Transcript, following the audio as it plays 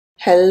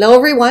Hello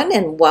everyone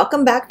and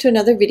welcome back to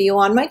another video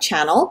on my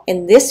channel.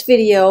 In this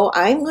video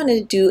I'm going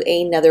to do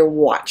another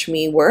watch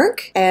me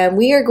work and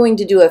we are going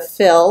to do a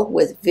fill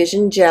with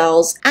Vision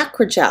Gel's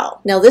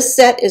Acrygel. Now this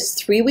set is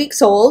 3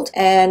 weeks old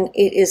and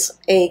it is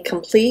a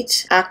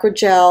complete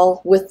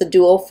Acrygel with the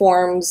dual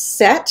forms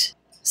set.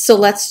 So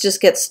let's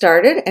just get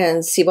started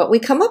and see what we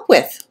come up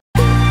with.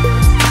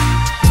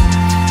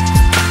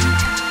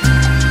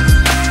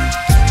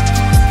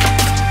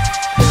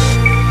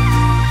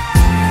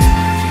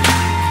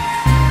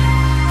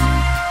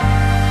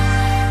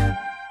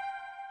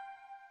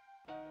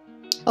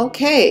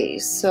 Okay,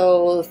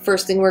 so the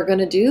first thing we're going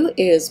to do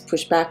is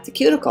push back the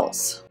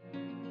cuticles.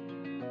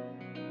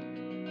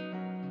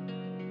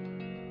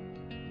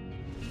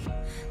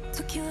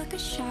 Took you like a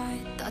shot,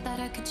 thought that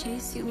I could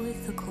chase you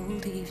with a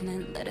cold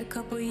evening. Let a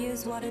couple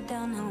years water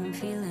down how I'm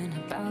feeling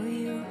about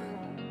you.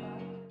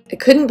 I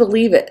couldn't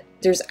believe it.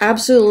 There's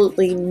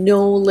absolutely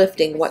no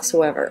lifting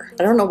whatsoever.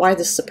 I don't know why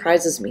this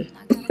surprises me.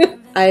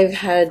 I've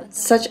had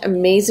such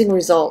amazing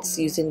results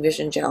using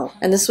Vision Gel,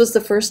 and this was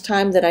the first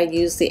time that I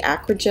used the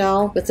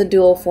Acrygel with the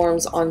dual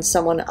forms on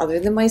someone other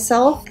than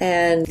myself,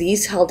 and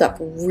these held up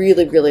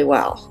really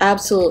well.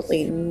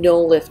 Absolutely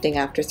no lifting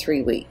after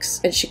 3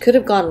 weeks. And she could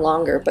have gone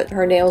longer, but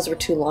her nails were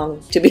too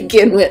long to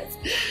begin with,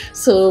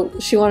 so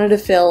she wanted to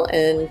fill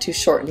and to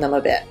shorten them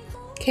a bit.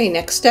 Okay,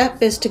 next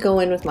step is to go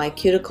in with my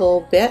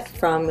cuticle bit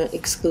from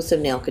Exclusive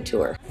Nail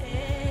Couture.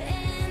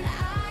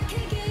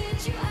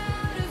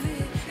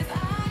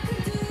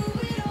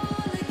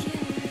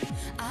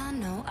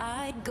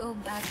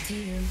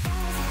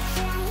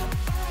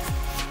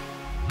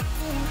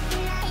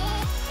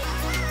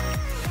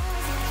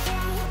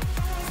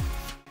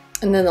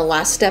 And then the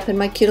last step in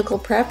my cuticle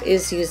prep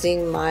is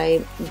using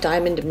my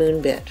Diamond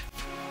Moon bit.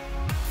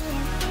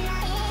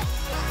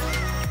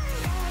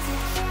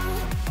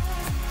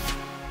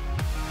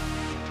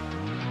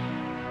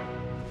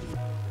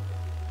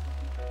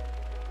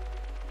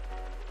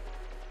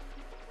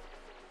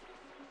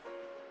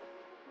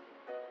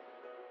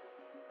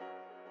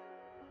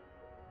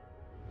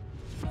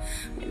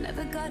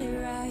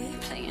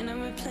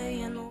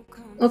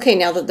 Okay,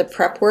 now that the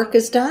prep work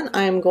is done,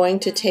 I'm going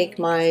to take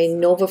my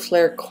Nova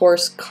Flair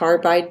coarse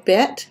Carbide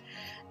bit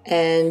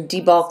and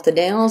debulk the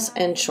nails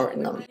and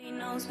shorten them.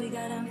 We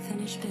got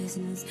unfinished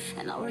business,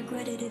 and I'll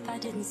regret it if I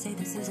didn't say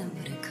this isn't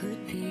what it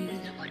could be.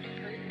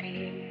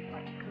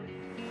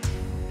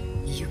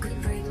 You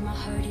could break my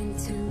heart in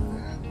two,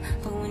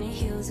 but when it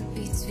heals it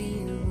beats for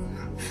you.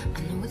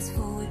 I know it's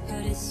forward,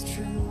 but it's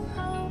true.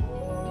 I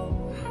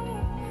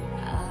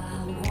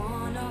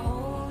wanna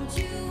hold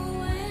you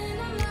when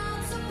I'm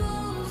not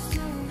supposed to,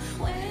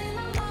 when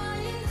I'm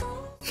lying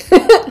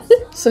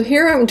close. So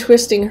here I'm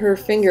twisting her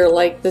finger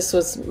like this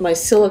was my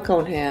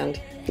silicone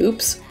hand.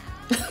 Oops.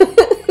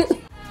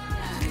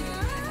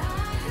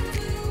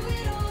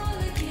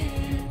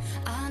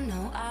 I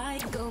know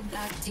I'd go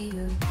back to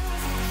you.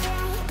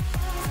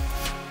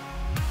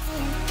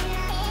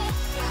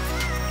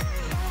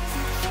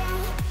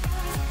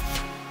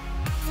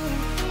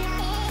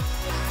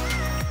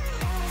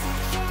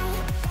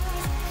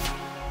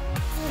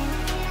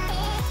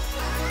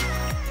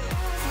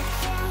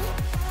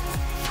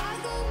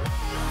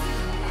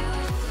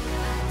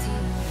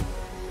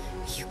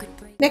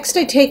 Next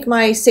I take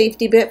my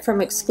safety bit from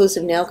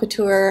Exclusive Nail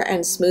Couture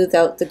and smooth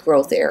out the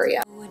growth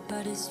area.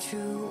 But it's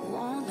true,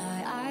 won't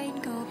lie,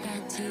 I'd go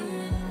back to you.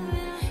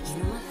 You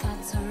know my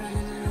thoughts are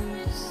running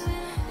loose.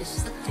 It's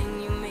just the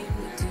thing you make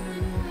me do.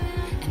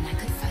 And I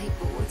could fight,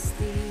 but what's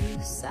the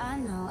use? I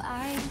know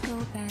I'd go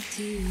back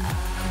to you. I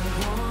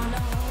wanna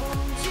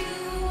hold you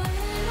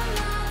when I'm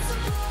not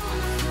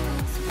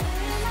supposed to,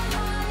 when I'm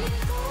lying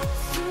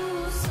close to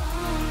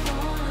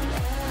someone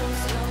else.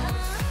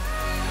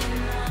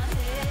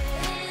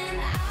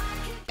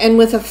 And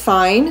with a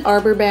fine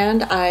arbor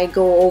band, I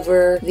go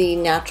over the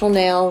natural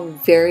nail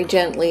very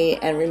gently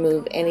and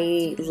remove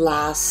any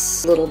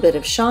last little bit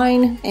of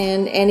shine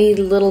and any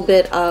little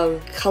bit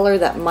of color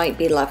that might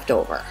be left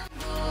over.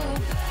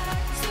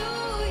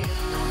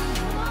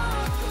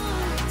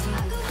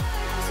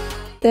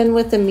 Then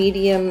with the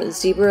medium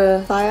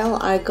zebra file,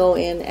 I go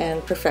in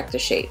and perfect the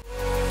shape.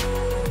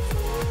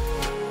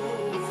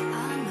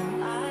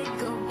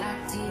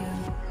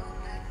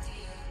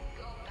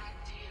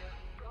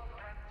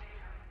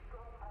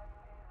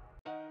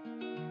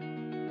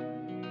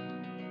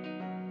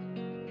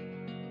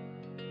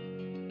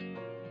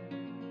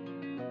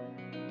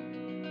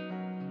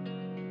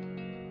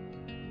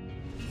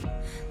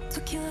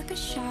 Took you like a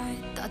shot,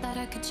 thought that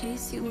I could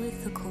chase you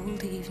with a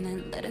cold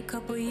evening. Let a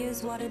couple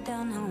years water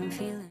down how I'm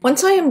feeling.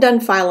 Once I am done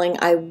filing,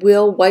 I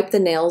will wipe the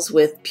nails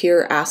with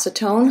pure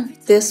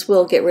acetone. This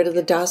will get rid of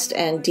the dust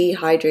and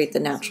dehydrate the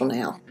natural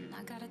nail.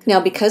 I gotta Now,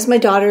 because my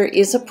daughter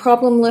is a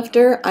problem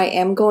lifter, I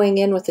am going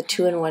in with a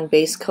 2-in-1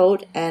 base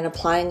coat and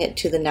applying it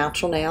to the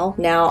natural nail.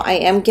 Now, I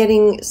am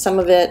getting some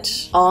of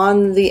it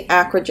on the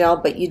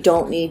Acrygel, but you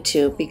don't need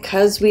to.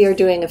 Because we are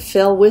doing a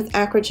fill with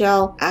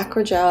Acrygel,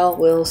 Acrygel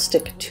will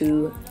stick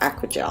to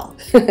Acrygel.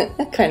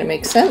 That kind of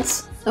makes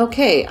sense.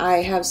 Okay,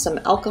 I have some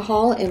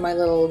alcohol in my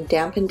little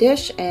Dappen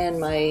dish and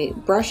my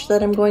brush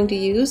that I'm going to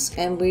use,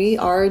 and we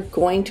are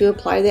going to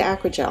apply the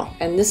Acrygel.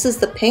 And this is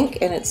the pink,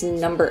 and it's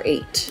number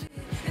 8.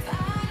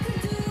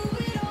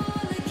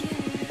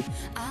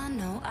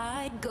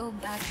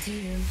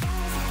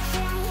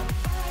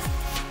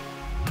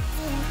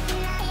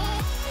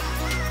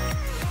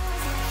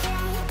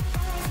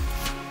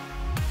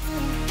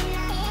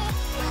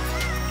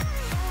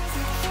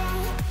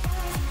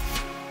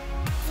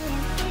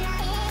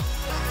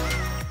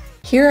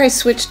 Here I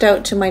switched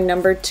out to my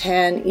number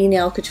 10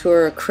 Gel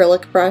Couture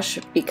acrylic brush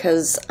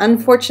because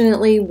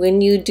unfortunately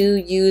when you do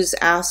use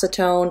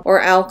acetone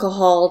or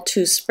alcohol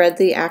to spread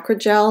the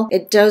Acrygel,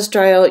 it does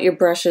dry out your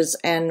brushes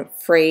and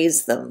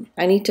fraze them.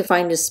 I need to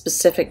find a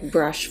specific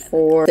brush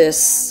for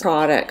this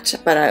product,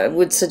 but I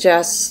would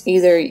suggest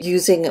either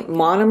using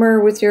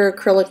monomer with your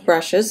acrylic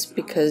brushes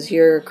because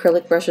your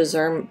acrylic brushes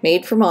are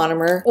made for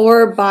monomer,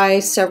 or buy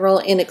several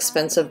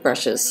inexpensive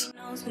brushes.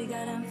 We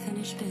got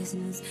unfinished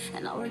business,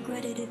 and I'll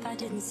regret it if I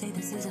didn't say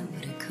this isn't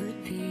what it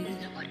could be.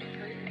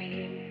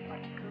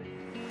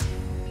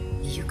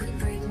 You could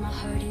break my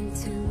heart in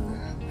two,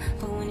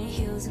 but when it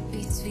heals it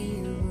beats for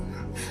you.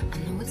 I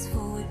know it's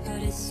forward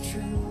but it's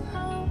true.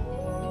 I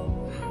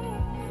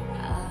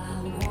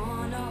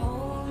wanna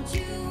hold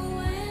you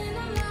when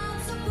I'm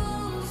not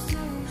supposed to,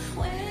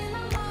 when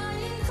I'm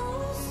lying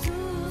close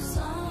to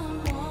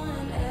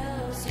someone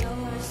else.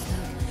 You're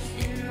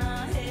stuck in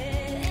my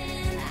head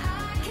and I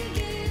can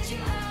get you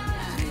out.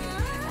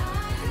 I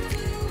could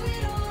do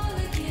it all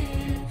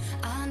again.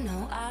 I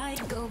know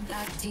I'd go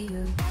back to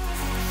you.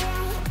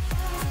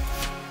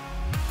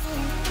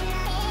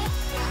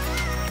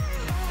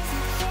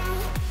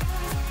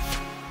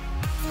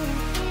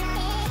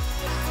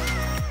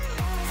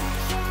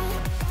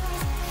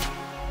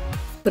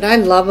 What I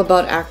love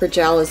about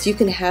Acrygel is you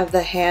can have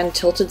the hand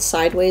tilted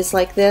sideways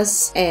like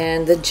this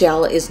and the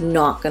gel is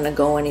not going to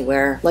go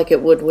anywhere like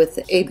it would with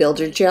a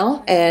builder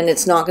gel, and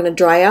it's not going to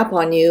dry up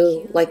on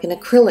you like an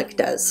acrylic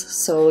does,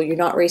 so you're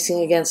not racing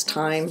against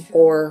time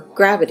or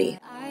gravity.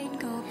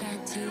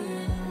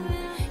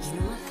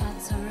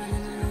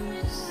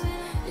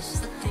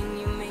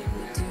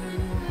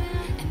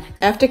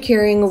 After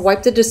curing,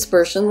 wipe the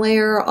dispersion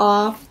layer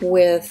off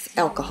with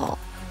alcohol.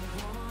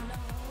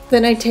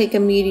 Then I take a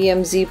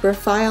medium zebra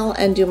file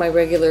and do my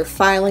regular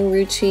filing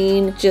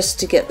routine just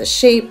to get the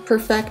shape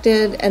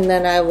perfected, and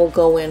then I will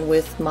go in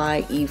with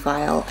my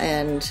E-file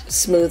and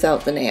smooth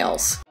out the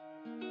nails.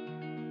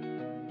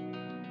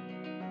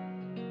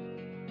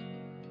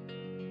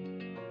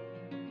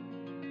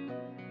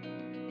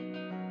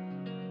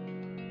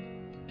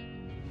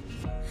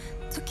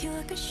 Took you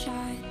like a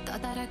shot,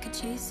 thought that I could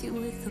chase you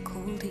with a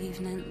cold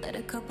evening. Let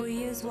a couple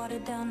years water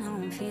down how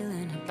I'm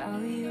feeling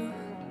about you.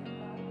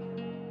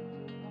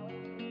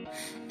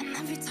 And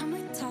every time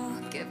we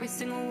talk, every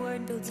single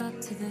word builds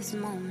up to this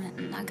moment,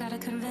 and I gotta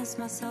convince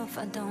myself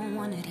I don't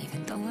want it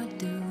even though I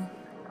do.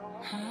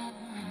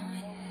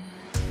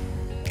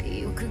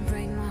 You could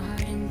break my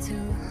heart in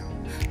two,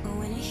 but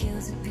when it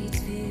heals it beats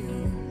for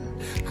you.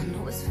 I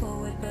know it's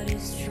forward but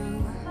it's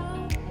true.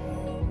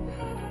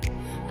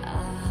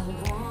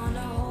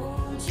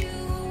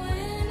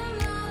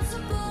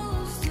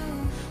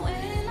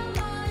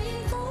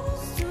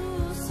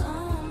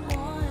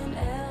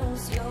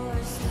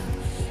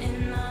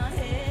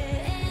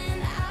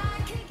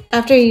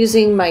 After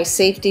using my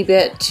safety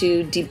bit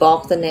to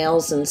debulk the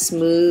nails and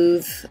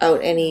smooth out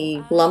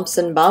any lumps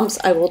and bumps,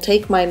 I will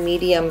take my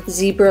medium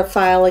zebra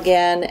file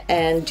again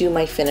and do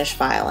my finish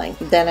filing.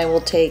 Then I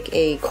will take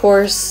a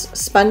coarse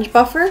sponge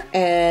buffer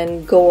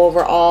and go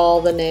over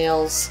all the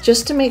nails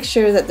just to make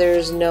sure that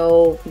there's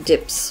no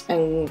dips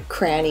and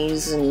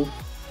crannies and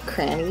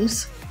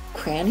crannies?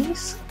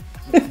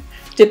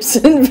 Dips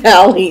and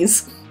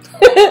valleys.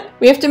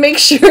 We have to make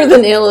sure the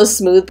nail is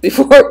smooth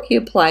before we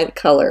apply the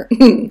color.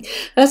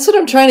 That's what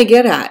I'm trying to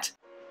get at.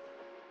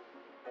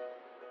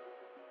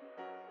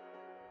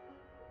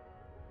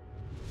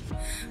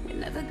 We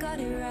never got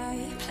it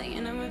right,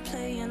 playing and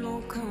replaying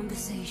old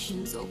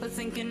conversations,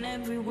 overthinking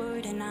every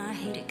word, and I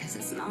hate it cause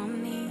it's not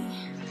me.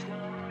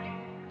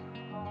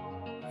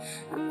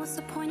 And what's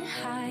the point of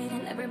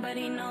hiding?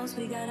 Everybody knows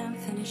we got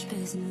unfinished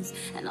business,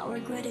 and I'll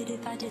regret it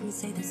if I didn't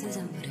say this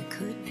isn't what it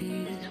could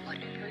be.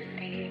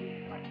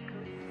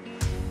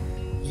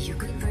 You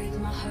could break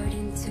my heart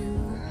in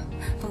two,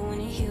 but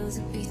when it heals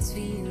it beats for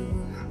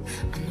you.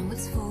 I know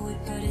it's forward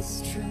but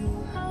it's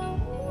true. I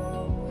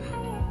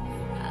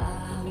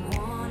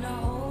wanna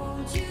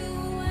hold you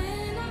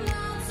when I'm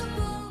not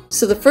supposed.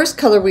 So the first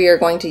color we are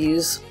going to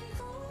use,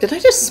 did I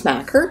just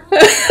smack her?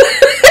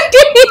 I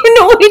didn't even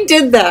know I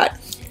did that.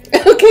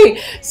 Okay,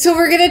 so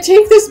we're gonna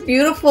take this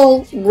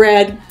beautiful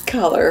red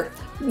color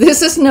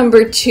This is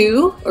number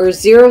 2 or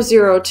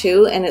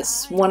 002, and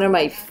it's one of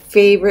my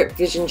favorite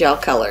Vision Gel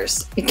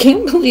colors. I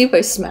can't believe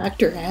I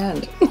smacked her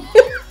hand.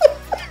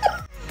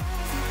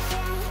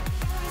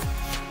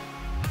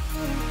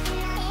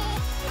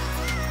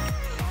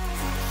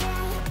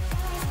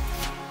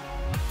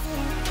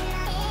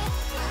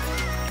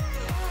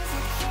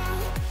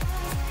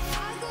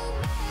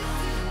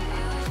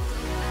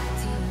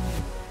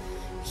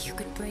 You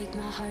could break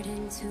my heart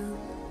in two,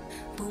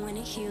 but when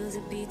it heals,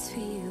 it beats for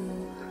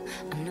you.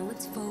 I know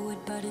it's forward,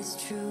 but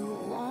it's true.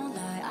 Won't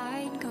lie,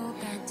 I'd go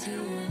back to you.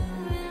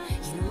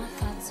 You know my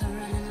thoughts are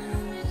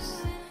running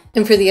loose.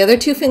 And for the other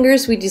 2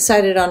 fingers, we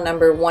decided on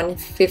number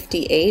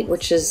 158,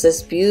 which is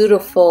this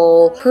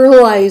beautiful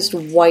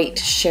pearlized white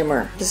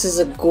shimmer. This is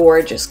a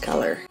gorgeous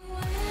color.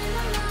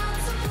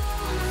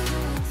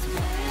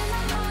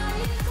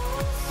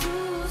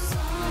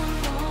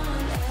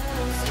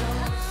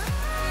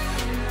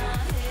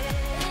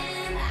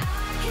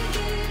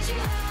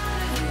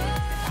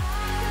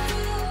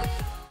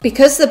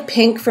 Because the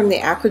pink from the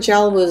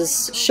Acrygel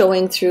was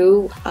showing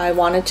through, I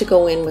wanted to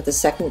go in with a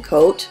second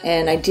coat,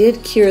 and I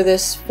did cure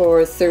this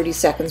for 30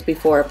 seconds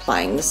before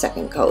applying the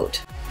second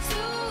coat.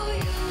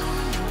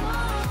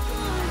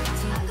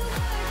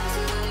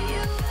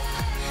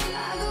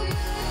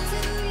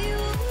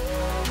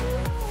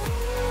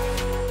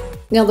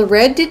 Now the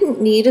red didn't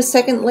need a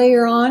second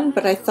layer on,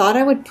 but I thought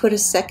I would put a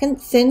second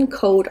thin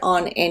coat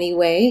on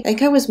anyway. I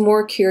think I was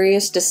more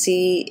curious to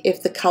see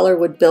if the color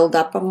would build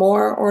up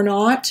more or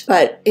not,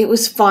 but it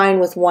was fine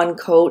with 1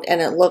 coat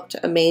and it looked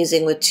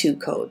amazing with 2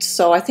 coats.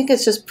 So I think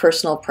it's just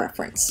personal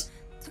preference.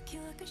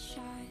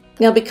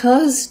 Now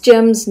because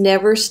gems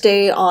never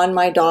stay on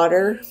my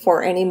daughter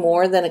for any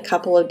more than a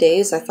couple of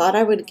days, I thought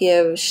I would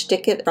give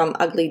Schtick It from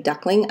Ugly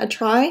Duckling a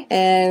try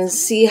and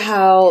see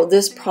how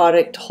this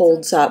product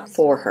holds up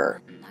for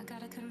her.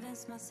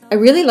 I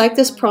really like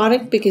this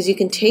product because you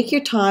can take your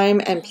time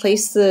and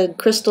place the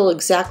crystal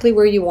exactly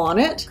where you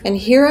want it. And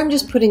here I'm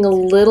just putting a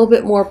little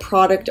bit more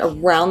product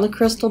around the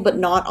crystal but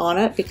not on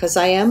it, because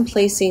I am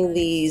placing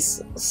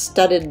these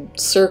studded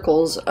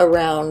circles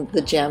around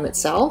the gem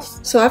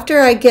itself. So after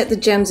I get the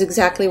gems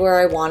exactly where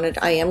I want it,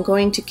 I am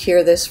going to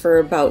cure this for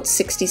about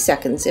 60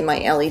 seconds in my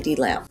LED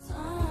lamp.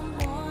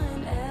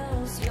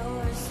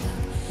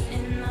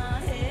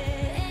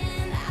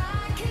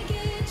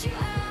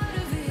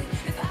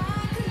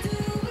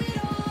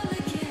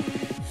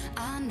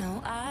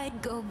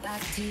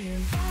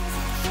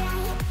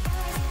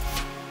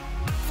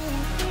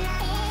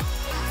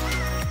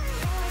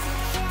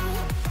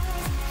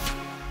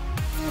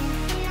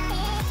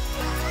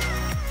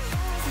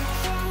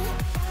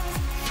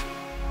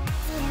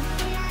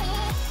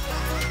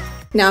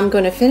 Now I'm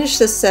going to finish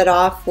this set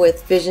off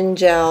with Vision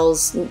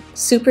Gel's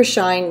Super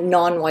Shine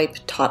Non-Wipe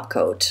Top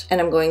Coat,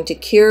 and I'm going to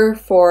cure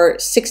for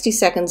 60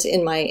 seconds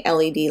in my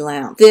LED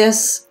lamp.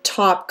 This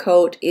top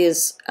coat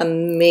is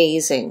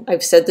amazing.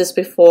 I've said this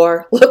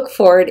before. Look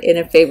for it in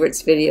a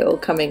favorites video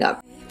coming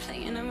up.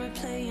 Playing and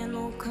replaying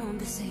old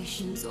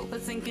conversations,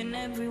 overthinking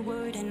every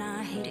word, and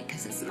I hate it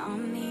because it's not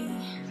me.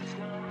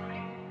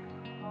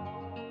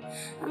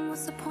 And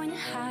what's the point of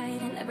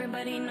hiding?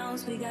 Everybody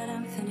knows we got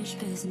unfinished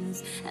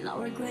business, and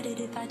I'll regret it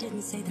if I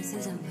didn't say this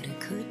isn't what it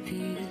could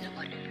be.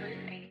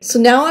 So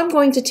now I'm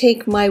going to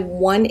take my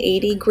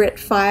 180 grit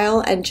file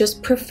and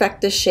just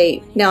perfect the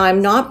shape. Now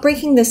I'm not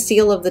breaking the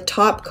seal of the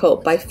top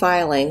coat by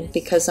filing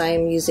because I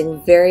am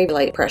using very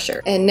light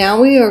pressure. And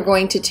now we are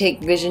going to take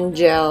Vision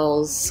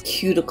Gel's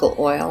Cuticle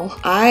Oil.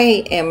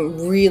 I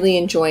am really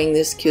enjoying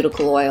this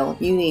cuticle oil.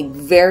 You need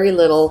very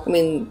little. I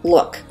mean,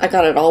 look, I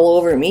got it all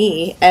over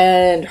me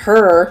and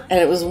her, and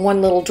it was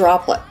one little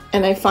droplet.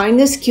 And I find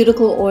this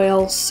cuticle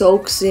oil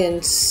soaks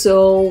in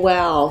so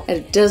well, and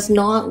it does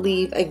not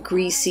leave a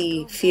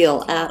greasy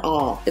feel at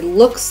all. It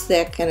looks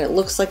thick and it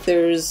looks like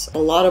there's a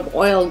lot of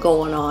oil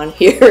going on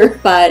here,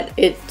 but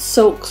it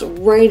soaks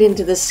right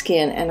into the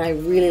skin, and I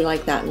really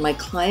like that, and my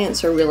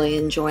clients are really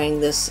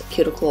enjoying this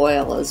cuticle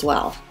oil as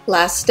well.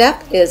 Last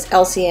step is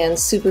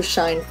LCN's Super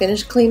Shine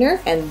Finish Cleaner,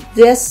 and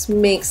this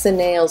makes the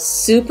nails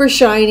super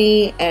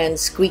shiny and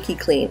squeaky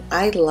clean.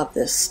 I love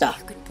this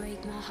stuff.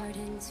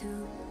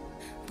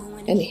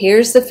 And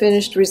here's the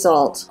finished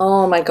result.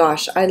 Oh my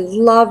gosh, I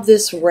love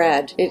this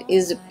red. It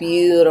is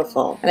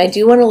beautiful. And I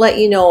do want to let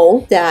you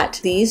know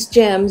that these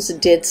gems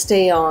did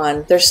stay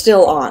on. They're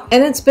still on.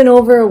 And it's been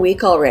over a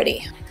week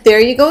already. There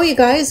you go, you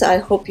guys. I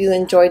hope you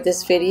enjoyed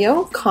this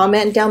video.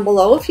 Comment down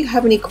below if you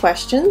have any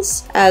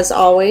questions. As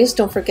always,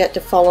 don't forget to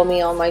follow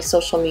me on my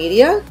social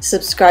media,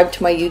 subscribe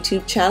to my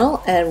YouTube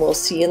channel, and we'll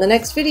see you in the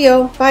next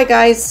video. Bye,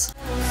 guys.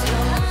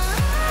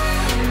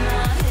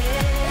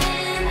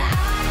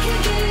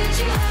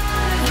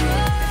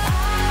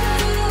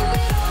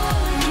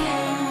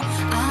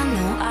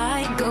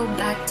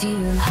 To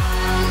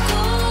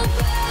you.